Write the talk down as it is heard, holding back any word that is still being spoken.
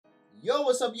Yo,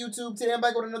 what's up YouTube? Today I'm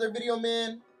back with another video,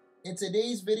 man. And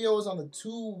today's video is on the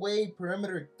two-way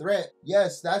perimeter threat.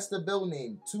 Yes, that's the build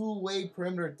name, two-way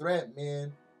perimeter threat,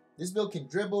 man. This build can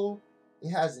dribble, it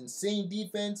has insane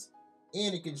defense,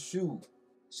 and it can shoot.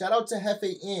 Shout out to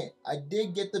Hefe Ant. I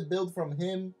did get the build from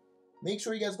him. Make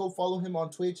sure you guys go follow him on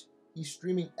Twitch. He's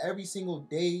streaming every single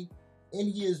day, and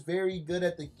he is very good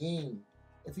at the game.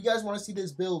 If you guys want to see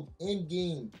this build in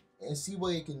game and see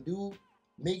what it can do,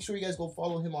 make sure you guys go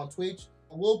follow him on Twitch.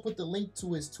 I will put the link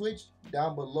to his Twitch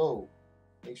down below.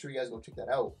 Make sure you guys go check that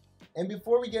out. And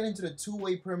before we get into the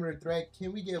two-way perimeter threat,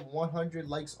 can we get 100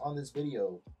 likes on this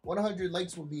video? 100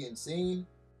 likes would be insane.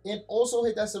 And also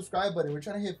hit that subscribe button. We're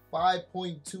trying to hit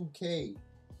 5.2k.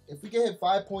 If we can hit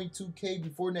 5.2k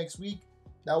before next week,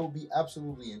 that would be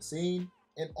absolutely insane.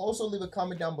 And also leave a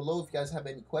comment down below if you guys have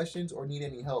any questions or need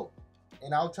any help,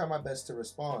 and I'll try my best to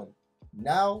respond.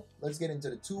 Now, let's get into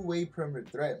the two-way perimeter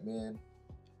threat, man.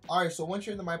 Alright, so once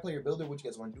you're in the My Player Builder, what you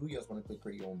guys want to do, you guys want to click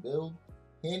create your own build.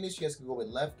 Hand this, you guys can go with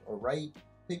left or right.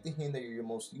 Pick the hand that you're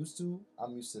most used to.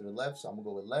 I'm used to the left, so I'm going to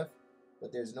go with left.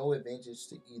 But there's no advantage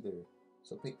to either.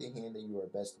 So pick the hand that you are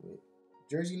best with.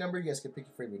 Jersey number, you guys can pick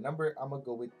your favorite number. I'm going to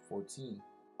go with 14.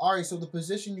 Alright, so the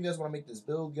position you guys want to make this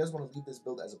build, you guys want to leave this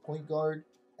build as a point guard.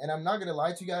 And I'm not going to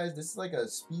lie to you guys, this is like a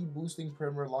speed boosting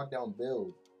perimeter lockdown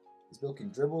build. This build can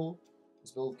dribble. This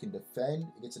build can defend.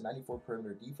 It gets a 94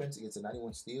 perimeter defense. It gets a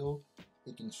 91 steal.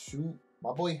 It can shoot.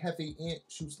 My boy Hefe Ant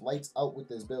shoots lights out with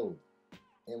this build.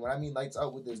 And when I mean lights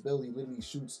out with this build, he literally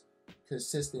shoots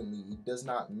consistently. He does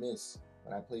not miss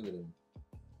when I play with him.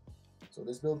 So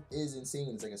this build is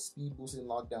insane. It's like a speed boosting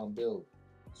lockdown build.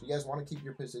 So you guys want to keep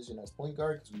your position as point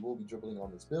guard because we will be dribbling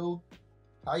on this build.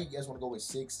 Height, you guys want to go with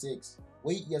 6'6".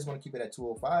 Weight, you guys want to keep it at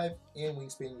 205. And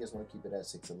wingspan, you guys want to keep it at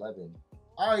 6'11".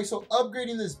 Alright, so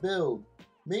upgrading this build.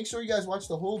 Make sure you guys watch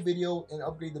the whole video and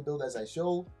upgrade the build as I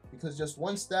show, because just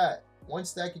one stat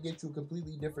could get you a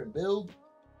completely different build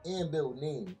and build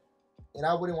name. And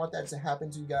I wouldn't want that to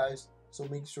happen to you guys, so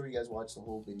make sure you guys watch the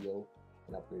whole video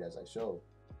and upgrade as I show.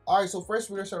 Alright, so first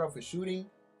we're going to start off with shooting.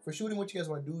 For shooting, what you guys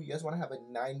want to do, you guys want to have a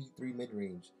 93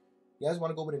 mid-range. You guys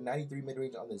want to go with a 93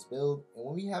 mid-range on this build. And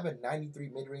when we have a 93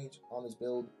 mid-range on this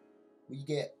build, we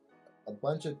get a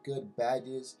bunch of good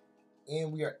badges,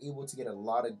 and we are able to get a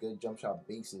lot of good jump shot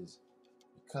bases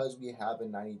because we have a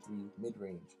 93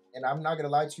 mid-range. And I'm not going to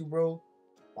lie to you, bro.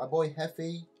 My boy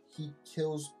Hefe, he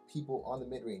kills people on the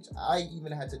mid-range. I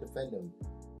even had to defend him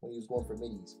when he was going for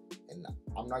middies. And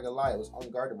I'm not going to lie, it was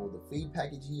unguardable. The fade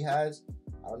package he has,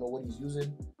 I don't know what he's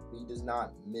using, but he does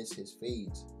not miss his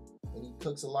fades. And he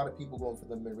cooks a lot of people going for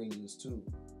the mid-ranges too.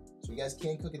 So you guys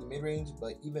can cook in the mid-range,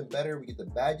 but even better, we get the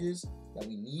badges that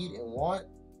we need and want.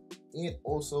 And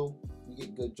also, we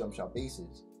get good jump shot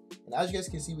bases. And as you guys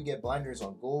can see, we get blinders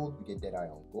on gold, we get Deadeye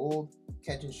on gold,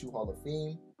 catch and shoot Hall of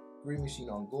Fame, green machine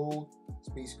on gold,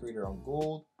 space creator on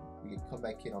gold, we get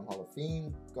comeback kid on Hall of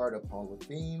Fame, guard up Hall of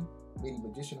Fame, midi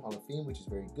magician Hall of Fame, which is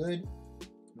very good.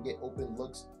 We get open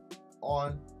looks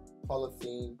on Hall of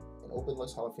Fame, and open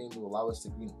looks Hall of Fame will allow us to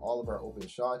green all of our open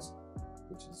shots,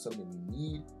 which is something we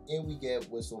need. And we get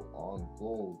whistle on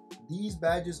gold. These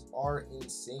badges are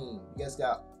insane. You guys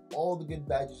got all the good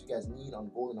badges you guys need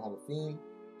on gold and Hall of Fame,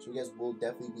 so you guys will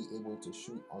definitely be able to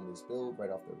shoot on this build right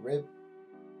off the rip.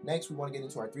 Next, we want to get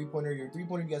into our three-pointer. Your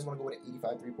three-pointer, you guys want to go with an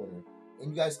 85 three-pointer, and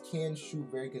you guys can shoot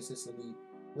very consistently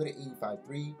with an 85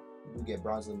 3. You do get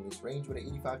bronze limitless range with an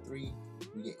 85 3.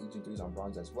 We get agent 3s on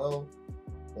bronze as well.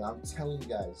 But I'm telling you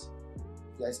guys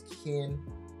can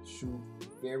shoot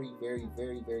very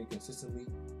consistently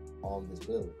on this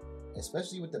build,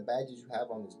 especially with the badges you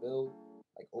have on this build,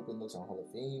 like open looks on Hall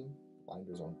of Fame,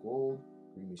 blinders on gold,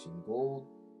 green machine gold,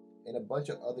 and a bunch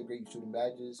of other great shooting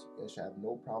badges. You guys should have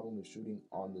no problem with shooting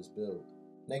on this build.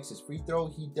 Next is free throw.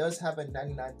 He does have a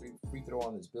 99 free throw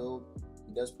on this build.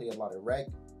 He does play a lot of rec,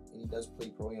 and he does play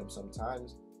pro-am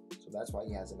sometimes, so that's why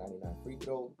he has a 99 free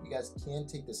throw. You guys can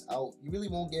take this out. You really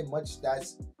won't get much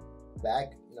stats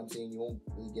back, you know what I'm saying? You won't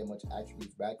really get much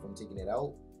attributes back from taking it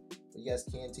out, but you guys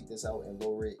can take this out and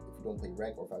lower it if you don't play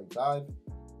rec or 5v5.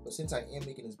 But since I am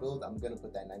making this build, I'm going to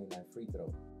put that 99 free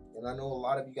throw. And I know a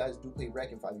lot of you guys do play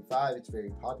rec and 5v5. It's very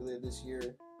popular this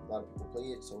year. A lot of people play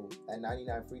it. So that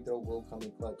 99 free throw will come in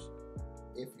clutch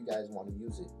if you guys want to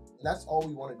use it. And that's all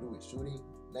we want to do with shooting.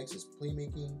 Next is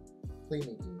playmaking.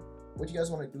 What you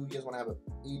guys want to do, you guys want to have an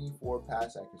 84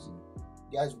 pass accuracy.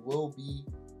 You guys will be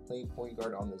playing point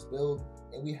guard on this build,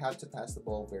 and we have to pass the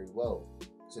ball very well.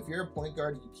 Because if you're a point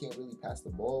guard and you can't really pass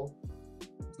the ball,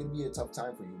 it's going to be a tough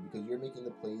time for you because you're making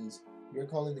the plays, you're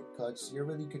calling the cuts, you're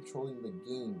really controlling the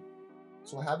game.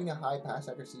 So having a high pass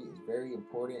accuracy is very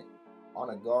important on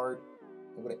a guard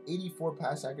And with an 84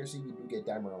 pass accuracy, we do get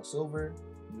diamond on silver,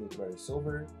 middle threader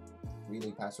silver,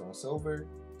 relay passer on silver,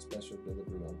 special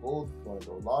delivery on gold if you want to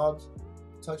throw lobs,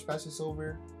 touch passes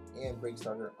silver, and break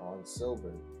starter on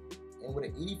silver. And with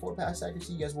an 84 pass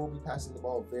accuracy, you guys will be passing the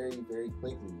ball very, very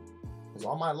quickly. Because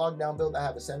on my lockdown build, I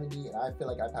have a 70, and I feel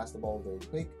like I pass the ball very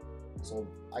quick. So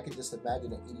I could just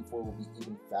imagine an 84 will be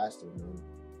even faster, man.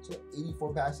 So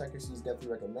 84 pass accuracy is definitely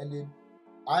recommended.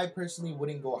 I personally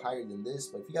wouldn't go higher than this,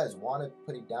 but if you guys want to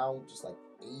put it down just like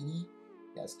 80, you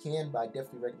guys can, but I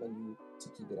definitely recommend you to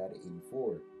keep it at an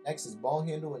 84. Next is ball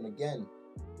handle, and again,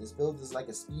 this build is like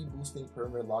a speed boosting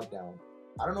perimeter lockdown.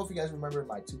 I don't know if you guys remember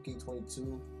my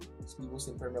 2K22 speed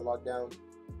boosting perimeter lockdown,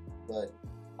 but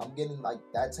I'm getting like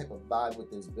that type of vibe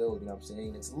with this build, you know what I'm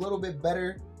saying? It's a little bit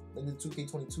better than the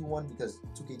 2K22 one because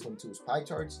 2K22 was pie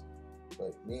charts,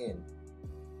 but man,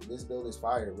 this build is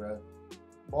fire, bro.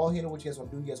 Ball handle, what you guys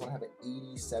want to do, you guys want to have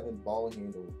an 87 ball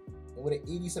handle. And with an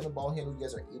 87 ball handle, you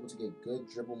guys are able to get good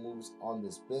dribble moves on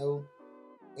this build,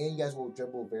 and you guys will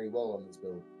dribble very well on this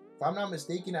build. If I'm not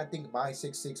mistaken, I think my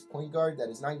 6'6" point guard that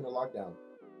is not even a lockdown,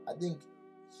 I think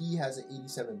he has an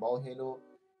 87 ball handle,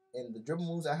 and the dribble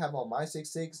moves I have on my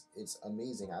 6'6", it's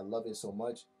amazing. I love it so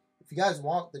much. If you guys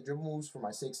want the dribble moves for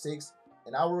my 6'6",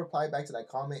 and I will reply back to that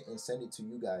comment and send it to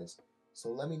you guys. So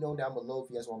let me know down below if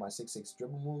you guys want my 6'6"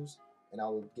 dribble moves, and I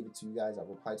will give it to you guys. I'll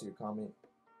reply to your comment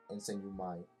and send you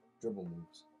my dribble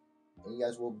moves. And you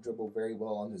guys will dribble very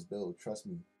well on this build, trust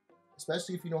me.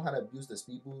 Especially if you know how to abuse the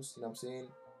speed boost, you know what I'm saying?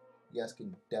 You guys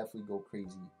can definitely go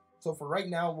crazy. So for right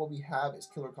now, what we have is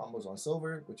killer combos on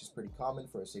silver, which is pretty common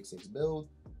for a 6'6" build.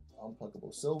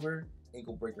 Unpluckable silver,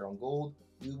 ankle breaker on gold.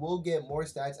 We will get more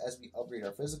stats as we upgrade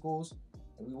our physicals,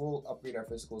 and we will upgrade our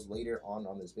physicals later on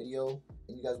this video,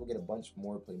 and you guys will get a bunch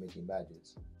more playmaking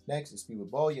badges. Next is speed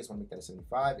with ball. You guys want to make that a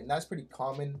 75, and that's pretty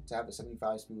common to have a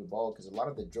 75 speed with ball because a lot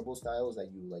of the dribble styles that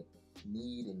you like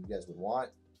need and you guys would want,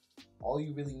 all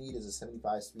you really need is a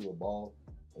 75 speed with ball,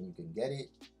 and you can get it.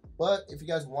 But if you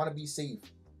guys want to be safe,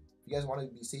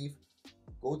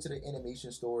 go to the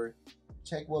animation store,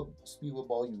 check what speed with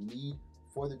ball you need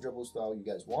for the dribble style you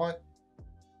guys want,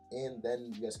 and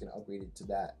then you guys can upgrade it to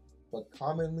that. But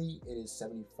commonly, it is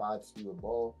 75 speed with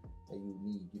ball that you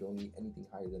need. You don't need anything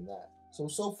higher than that.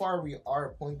 So far we are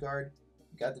a point guard.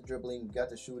 We got the dribbling, we got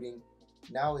the shooting.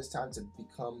 Now it's time to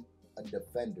become a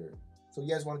defender. So you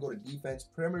guys want to go to defense,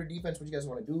 perimeter defense. What you guys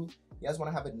want to do? You guys want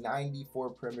to have a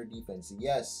 94 perimeter defense.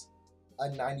 Yes, a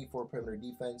 94 perimeter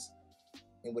defense.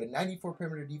 And with a 94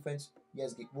 perimeter defense, you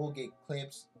guys will get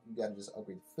clamps. You gotta just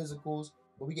upgrade physicals.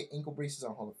 But we get ankle braces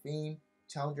on Hall of Fame,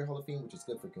 Challenger Hall of Fame, which is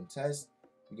good for contest.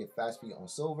 We get fast feet on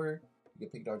silver. We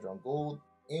get pick dodger on gold,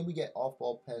 and we get off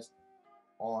ball pest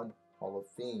on Hall of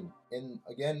Fame. And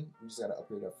again, we just gotta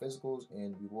upgrade our physicals,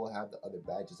 and we will have the other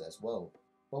badges as well.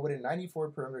 But with a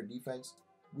 94 perimeter defense,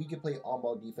 we can play on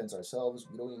ball defense ourselves.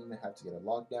 We don't even have to get a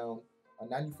lockdown. A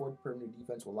 94 perimeter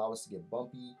defense will allow us to get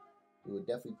bumpy. We would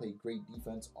definitely play great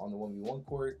defense on the 1v1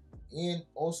 court. And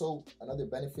also, another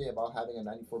benefit about having a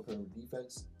 94 perimeter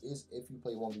defense is if you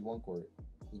play 1v1 court.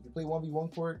 If you play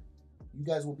 1v1 court, you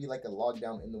guys will be like a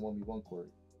lockdown in the 1v1 court.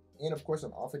 And of course,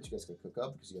 on offense, you guys can cook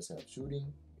up because you guys have shooting,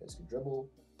 you guys can dribble.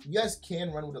 You guys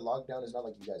can run with a lockdown. It's not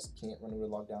like you guys can't run with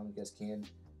a lockdown. You guys can,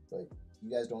 but you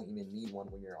guys don't even need one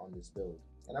when you're on this build.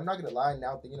 And I'm not gonna lie,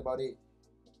 now thinking about it,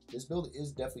 this build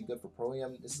is definitely good for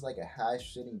Pro-Am. This is like a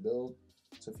hash sitting build.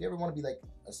 So if you ever want to be like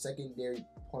a secondary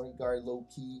point guard low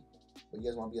key, but you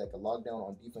guys want to be like a lockdown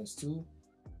on defense too,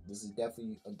 this is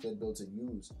definitely a good build to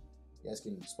use. You guys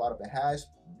can spot up a hash,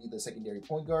 be the secondary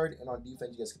point guard, and on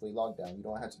defense you guys can play lockdown. You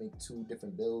don't have to make two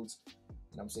different builds. You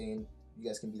know what I'm saying? You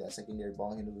guys can be that secondary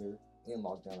ball handler and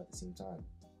lockdown at the same time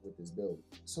with this build.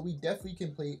 So we definitely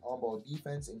can play on-ball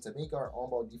defense, and to make our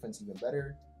on-ball defense even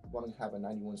better, we want to have a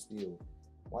 91 steal.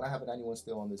 Want to have a 91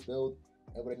 steal on this build.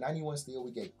 And with a 91 steal,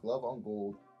 we get glove on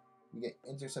gold, we get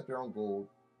interceptor on gold,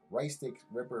 right stick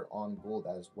ripper on gold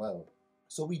as well.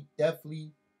 So we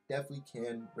definitely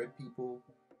can rip people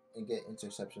and get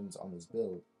interceptions on this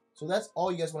build. So that's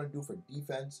all you guys want to do for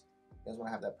defense. You guys want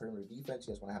to have that perimeter defense.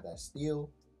 You guys want to have that steal.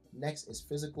 Next is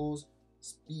physicals,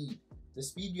 speed. The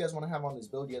speed you guys want to have on this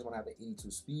build, you guys want to have an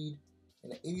 82 speed.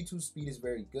 And the 82 speed is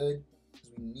very good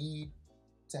because we need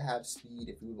to have speed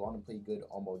if we want to play good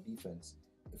on-ball defense.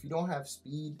 If you don't have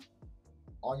speed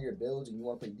on your builds and you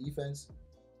want to play defense,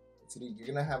 you're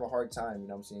going to have a hard time, you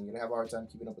know what I'm saying? You're going to have a hard time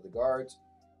keeping up with the guards.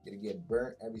 You're going to get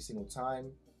burnt every single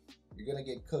time. You're going to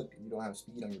get cooked if you don't have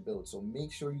speed on your build. So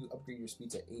make sure you upgrade your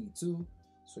speed to 82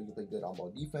 so you can play good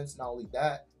on-ball defense. Not only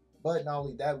that, we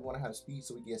want to have speed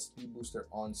so we get speed booster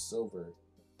on silver.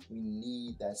 We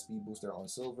need that speed booster on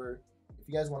silver. If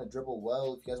you guys want to dribble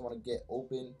well, if you guys want to get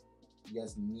open, you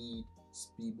guys need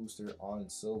speed booster on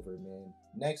silver, man.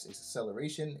 Next is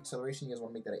acceleration. Acceleration, you guys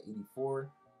want to make that at 84.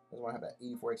 You guys want to have that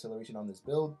 84 acceleration on this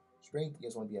build. Strength, you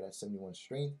guys want to be at a 71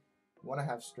 strength. You want to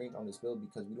have strength on this build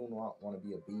because we don't want to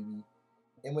be a baby.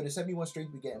 And with a 71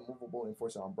 strength, we get immovable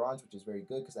enforcer on bronze, which is very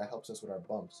good because that helps us with our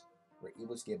bumps. We're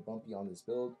able to get bumpy on this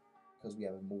build because we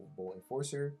have a movable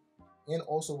enforcer. And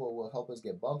also what will help us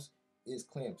get bumps is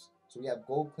clamps. So we have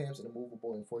gold clamps and a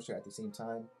movable enforcer at the same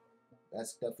time.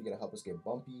 That's definitely going to help us get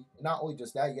bumpy. And not only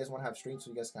just that, you guys want to have strength so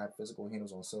you guys can have physical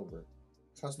handles on silver.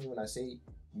 Trust me when I say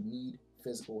you need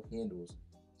physical handles.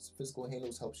 Physical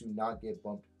handles helps you not get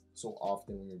bumped so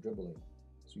often when you're dribbling.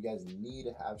 So you guys need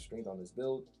to have strength on this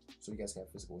build so you guys can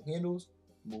have physical handles,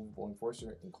 movable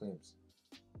enforcer, and clamps.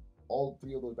 All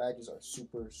three of those badges are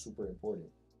super, super important.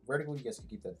 Vertical, you guys can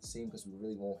keep that the same because we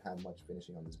really won't have much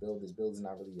finishing on this build. This build is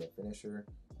not really a finisher.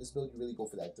 This build, you really go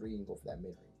for that 3 and go for that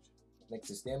mid-range. Next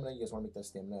is stamina. You guys want to make that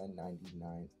stamina at 99.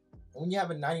 And when you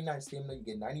have a 99 stamina, you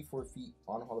get 94 feet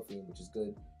on Hall of Fame, which is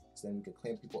good. So then we could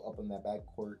clamp people up on that back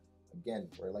court. Again,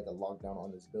 we're like a lockdown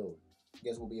on this build. You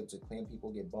guys will be able to clamp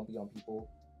people, get bumpy on people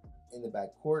in the back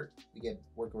court. We get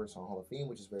workhorse on Hall of Fame,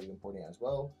 which is very important as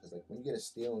well. Because like when you get a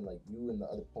steal and like you and the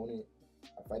other opponent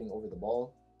are fighting over the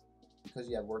ball, because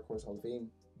you have workhorse Hall of Fame,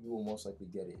 you will most likely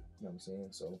get it. You know what I'm saying?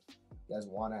 So you guys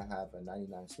want to have a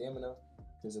 99 stamina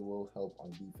because it will help on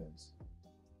defense.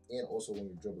 And also when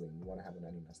you're dribbling, you want to have a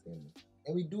 99 stamina.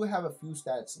 And we do have a few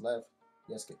stats left.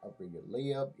 You guys can upgrade your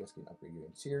layup. You guys can upgrade your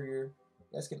interior.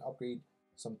 You guys can upgrade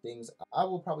some things. I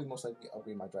will probably most likely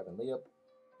upgrade my drive and layup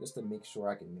just to make sure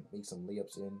I can make some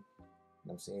layups in. You know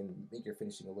what I'm saying? Make your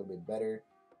finishing a little bit better.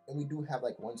 And we do have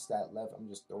like one stat left. I'm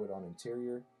just throw it on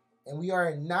interior. And we are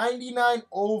at 99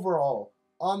 overall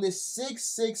on this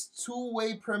 6'6"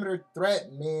 two-way perimeter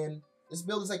threat, man. This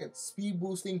build is like a speed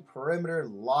boosting perimeter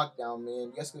lockdown,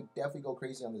 man. You guys could definitely go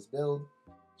crazy on this build.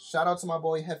 Shout out to my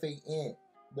boy Hefe Ant.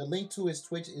 The link to his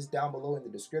Twitch is down below in the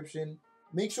description.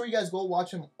 Make sure you guys go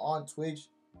watch him on Twitch.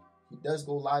 He does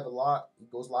go live a lot. He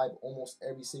goes live almost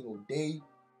every single day.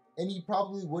 And he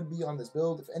probably would be on this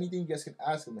build. If anything, you guys can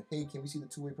ask him, hey, can we see the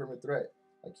two-way perimeter threat?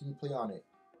 Like, can you play on it?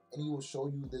 And he will show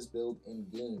you this build in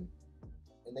game.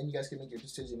 And then you guys can make your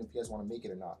decision if you guys want to make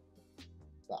it or not.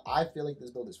 But I feel like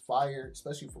this build is fire,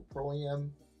 especially for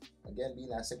Pro-Am. Again, being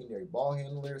that secondary ball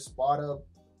handler, spot up,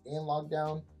 and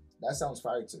lockdown. That sounds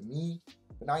fire to me.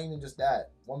 But not even just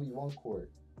that. 1v1 court,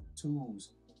 2s,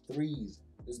 3s.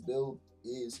 This build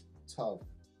is tough.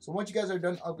 So once you guys are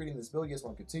done upgrading this build, you guys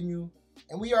want to continue.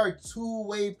 And we are a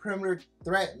two-way perimeter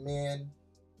threat, man.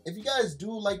 If you guys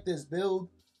do like this build,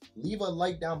 leave a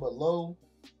like down below.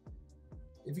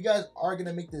 If you guys are going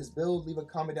to make this build, leave a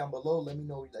comment down below. Let me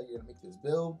know that you're going to make this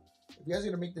build. If you guys are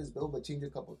going to make this build but change a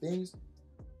couple things,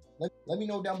 let me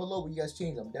know down below what you guys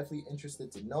change. I'm definitely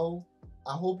interested to know.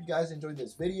 I hope you guys enjoyed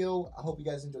this video. I hope you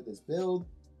guys enjoyed this build.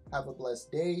 Have a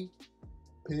blessed day.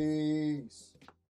 Peace.